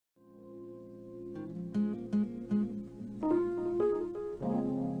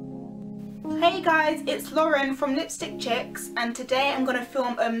Hey guys, it's Lauren from Lipstik Chix, and today I'm going to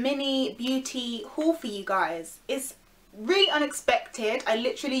film a mini beauty haul for you guys. It's really unexpected. I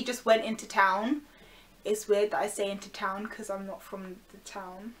literally just went into town. It's weird that I say into town because I'm not from the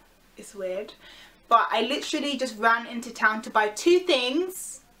town. It's weird. But I literally just ran into town to buy two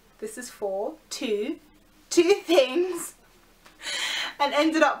things. This is for two things. And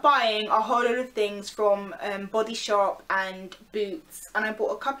ended up buying a whole lot of things from Body Shop and Boots, and I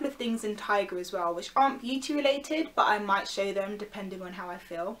bought a couple of things in Tiger as well, which aren't beauty related, but I might show them depending on how I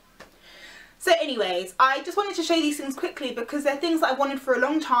feel. So anyways, I just wanted to show these things quickly because they're things that I wanted for a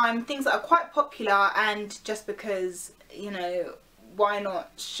long time, things that are quite popular, and just because, you know, why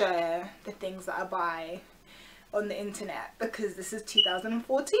not share the things that I buy on the internet, because this is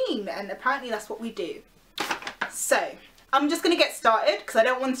 2014 and apparently that's what we do. So I'm just going to get started because I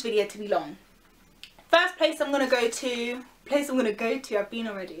don't want this video to be long. First place I'm going to go to, I've been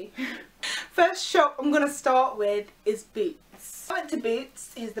already. First shop I'm going to start with is Boots. I went to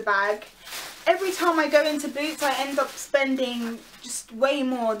Boots, here's the bag. Every time I go into Boots I end up spending just way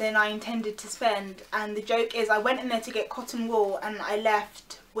more than I intended to spend, and the joke is I went in there to get cotton wool and I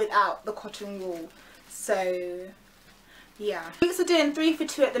left without the cotton wool. So yeah, Boots are doing 3 for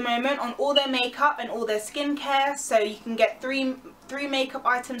 2 at the moment on all their makeup and all their skincare, so you can get three makeup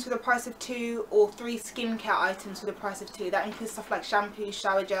items for the price of 2, or 3 skincare items for the price of 2. That includes stuff like shampoo,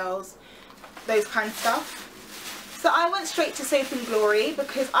 shower gels, those kind of stuff. So I went straight to Soap and Glory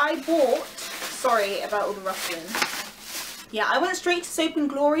because I bought, sorry about all the rustling. Yeah, I went straight to Soap and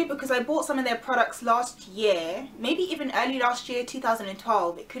Glory because I bought some of their products last year, maybe even early last year,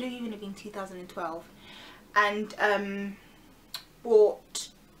 2012. It could have even been 2012. And bought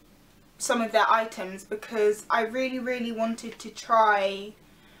some of their items because I really wanted to try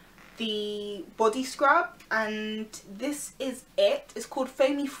the body scrub, and this is it. It's called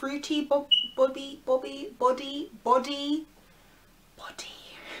Foamy Fruity Body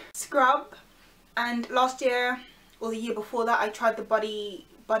Scrub, and last year or the year before that I tried the body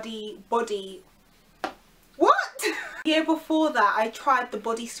the year before that I tried the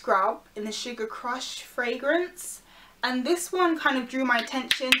body scrub in the Sugar Crush fragrance, and this one kind of drew my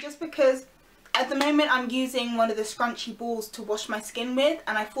attention just because at the moment I'm using one of the scrunchy balls to wash my skin with,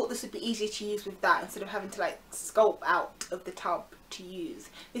 and I thought this would be easier to use with that instead of having to like sculpt out of the tub to use.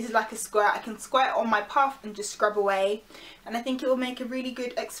 This is like a squirt. I can squirt it on my puff and just scrub away, and I think it will make a really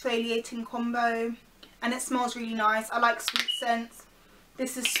good exfoliating combo, and it smells really nice. I like sweet scents.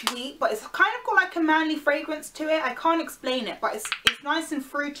 This is sweet, but it's kind of got like a manly fragrance to it. I can't explain it, but it's nice and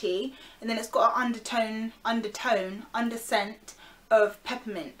fruity, and then it's got an underscent of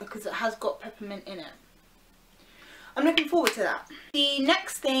peppermint because it has got peppermint in it. I'm looking forward to that. The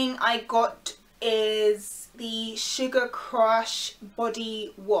next thing I got is the Sugar Crush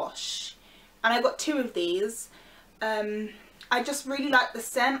body wash, and I got 2 of these. I just really like the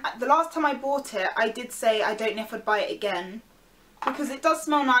scent. The last time I bought it I did say I don't know if I'd buy it again, because it does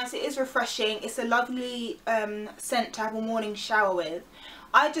smell nice, it is refreshing, it's a lovely scent to have a morning shower with.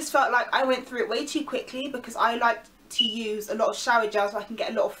 I just felt like I went through it way too quickly because I like to use a lot of shower gel so I can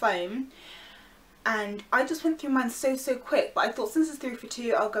get a lot of foam, and I just went through mine so quick. But I thought since it's 3 for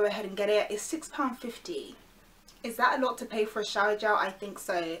 2 I'll go ahead and get it. It's £6.50. Is that a lot to pay for a shower gel? I think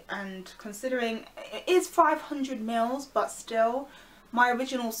so, and considering it is 500 mils, but still my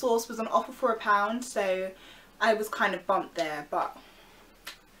original source was on offer for £1, so I was kind of bumped there, but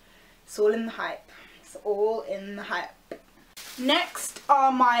it's all in the hype. It's all in the hype. Next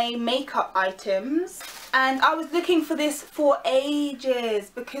are my makeup items, and I was looking for this for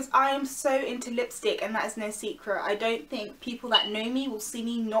ages because I am so into lipstick, and that is no secret. I don't think people that know me will see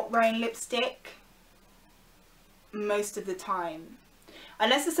me not wearing lipstick most of the time.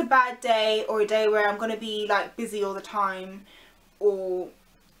 Unless it's a bad day or a day where I'm going to be like busy all the time, or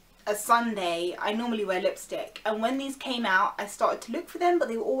a Sunday, I normally wear lipstick. And when these came out I started to look for them, but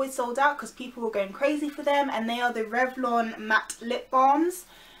they were always sold out because people were going crazy for them, and they are the Revlon matte lip balms.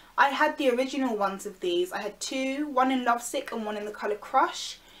 I had the original ones of these. I had 2, one in Lovesick and one in the colour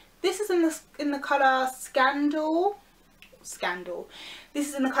Crush. This is in the colour Scandal. This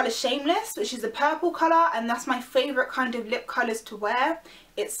is in the colour Shameless, which is a purple colour, and that's my favourite kind of lip colours to wear.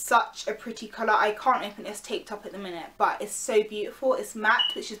 It's such a pretty colour. I can't open it, it's taped up at the minute, but it's so beautiful. It's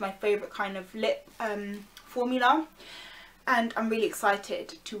matte, which is my favourite kind of lip formula, and I'm really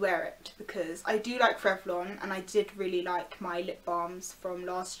excited to wear it because I do like Revlon, and I did really like my lip balms from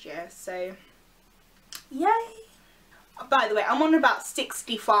last year, so yay! By the way, I'm on about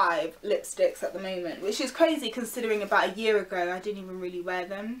 65 lipsticks at the moment, which is crazy considering about a year ago I didn't even really wear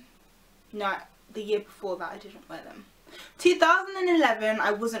them. No, the year before that I didn't wear them. 2011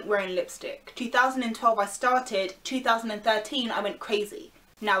 I wasn't wearing lipstick. 2012 I started. 2013 I went crazy.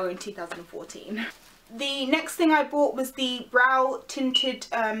 Now we're in 2014. The next thing I bought was the brow tinted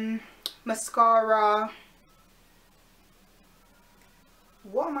mascara.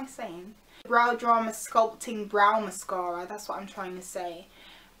 What am I saying? Brow Drama Sculpting Brow Mascara. That's what I'm trying to say.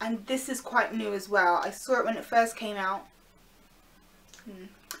 And this is quite new as well. I saw it when it first came out.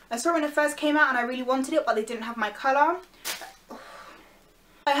 I saw it when it first came out and I really wanted it, but they didn't have my colour.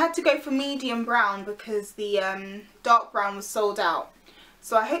 I had to go for medium brown because the dark brown was sold out.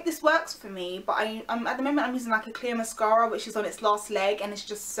 So I hope this works for me, but at the moment I'm using like a clear mascara which is on its last leg and it's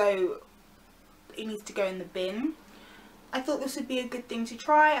just so, it needs to go in the bin. I thought this would be a good thing to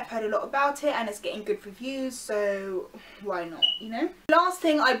try. I've heard a lot about it and it's getting good reviews, so why not, you know? Last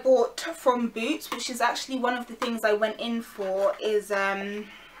thing I bought from Boots, which is actually one of the things I went in for, is the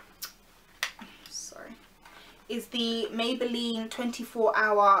Maybelline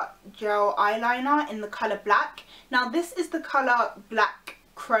 24-hour gel eyeliner in the colour black. Now this is the colour Black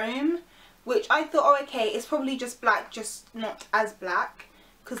Chrome, which I thought, oh okay, it's probably just black, just not as black,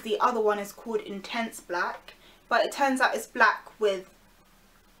 because the other one is called Intense Black. But it turns out it's black with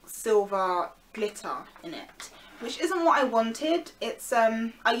silver glitter in it, which isn't what I wanted. It's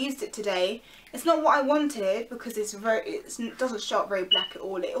I used it today. It's not what I wanted because it doesn't show up very black at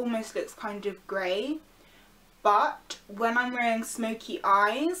all. It almost looks kind of grey. But when I'm wearing smoky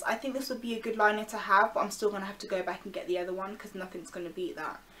eyes, I think this would be a good liner to have. But I'm still gonna have to go back and get the other one because nothing's gonna beat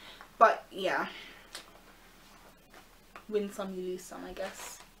that. But yeah, win some, you lose some, I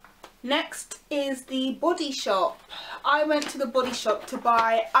guess. Next is the Body Shop. I went to the Body Shop to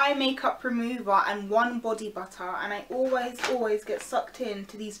buy eye makeup remover and one body butter, and I always get sucked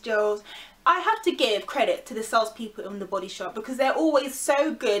into these gels. I have to give credit to the salespeople in the Body Shop because they're always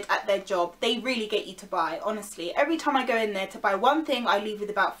so good at their job. They really get you to buy, honestly. Every time I go in there to buy one thing, I leave with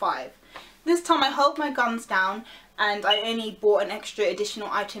about 5. This time I held my guns down and I only bought an extra additional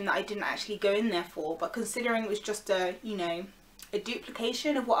item that I didn't actually go in there for, but considering it was just a, you know, a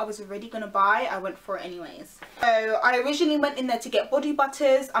duplication of what I was already going to buy, I went for it anyways. So I originally went in there to get body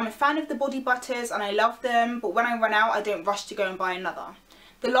butters. I'm a fan of the body butters and I love them, but when I run out I don't rush to go and buy another.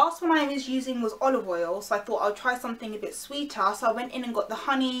 The last one I was using was olive oil, so I thought I'll try something a bit sweeter, so I went in and got the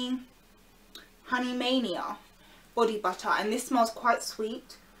Honey Mania body butter, and this smells quite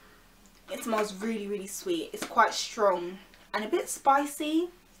sweet. It smells really sweet. It's quite strong and a bit spicy.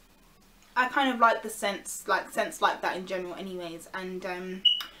 I kind of like the scents like that in general anyways, and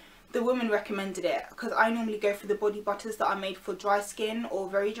the woman recommended it because I normally go for the body butters that are made for dry skin or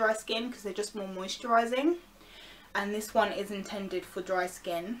very dry skin because they're just more moisturizing, and this one is intended for dry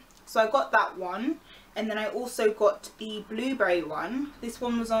skin. So I got that one, and then I also got the blueberry one. This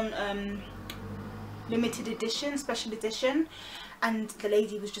one was on limited edition, special edition, and the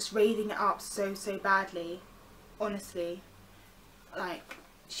lady was just raving it up so badly, honestly. Like,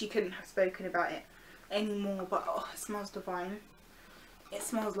 she couldn't have spoken about it anymore, but oh, it smells divine. It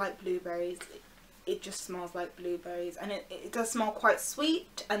smells like blueberries. It just smells like blueberries, and it does smell quite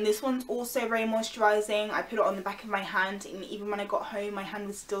sweet. And this one's also very moisturizing. I put it on the back of my hand, and even when I got home my hand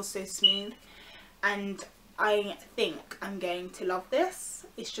was still so smooth, and I think I'm going to love this.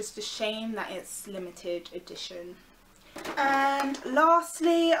 It's just a shame that it's limited edition. And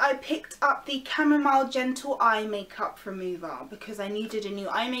lastly, I picked up the Chamomile Gentle Eye Makeup Remover because I needed a new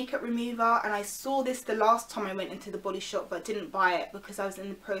eye makeup remover, and I saw this the last time I went into the Body Shop but didn't buy it because I was in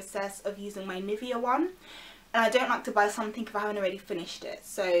the process of using my Nivea one, and I don't like to buy something if I haven't already finished it.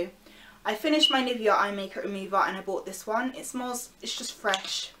 So I finished my Nivea eye makeup remover and I bought this one. It smells, it's just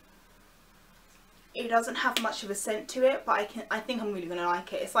fresh. It doesn't have much of a scent to it, but I think I'm really going to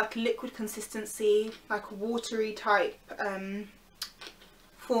like it. It's like a liquid consistency, like a watery type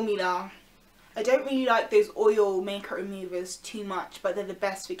formula. I don't really like those oil makeup removers too much, but they're the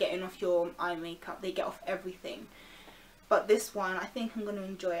best for getting off your eye makeup. They get off everything. But this one, I think I'm going to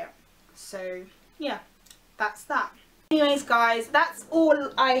enjoy it. So yeah, that's that. Anyways guys, that's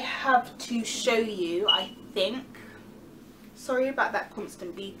all I have to show you, I think. Sorry about that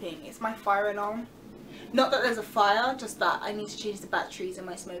constant beeping. It's my fire alarm. Not that there's a fire, just that I need to change the batteries in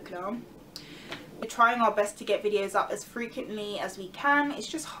my smoke alarm. We're trying our best to get videos up as frequently as we can. It's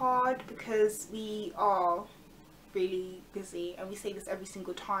just hard because we are really busy, and we say this every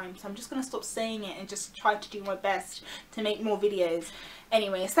single time, so I'm just going to stop saying it and just try to do my best to make more videos.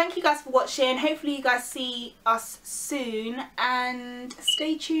 Anyways, thank you guys for watching. Hopefully you guys see us soon, and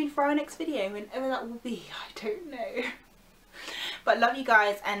stay tuned for our next video, whenever that will be. I don't know. But love you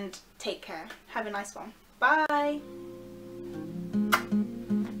guys and take care. Have a nice one. Bye.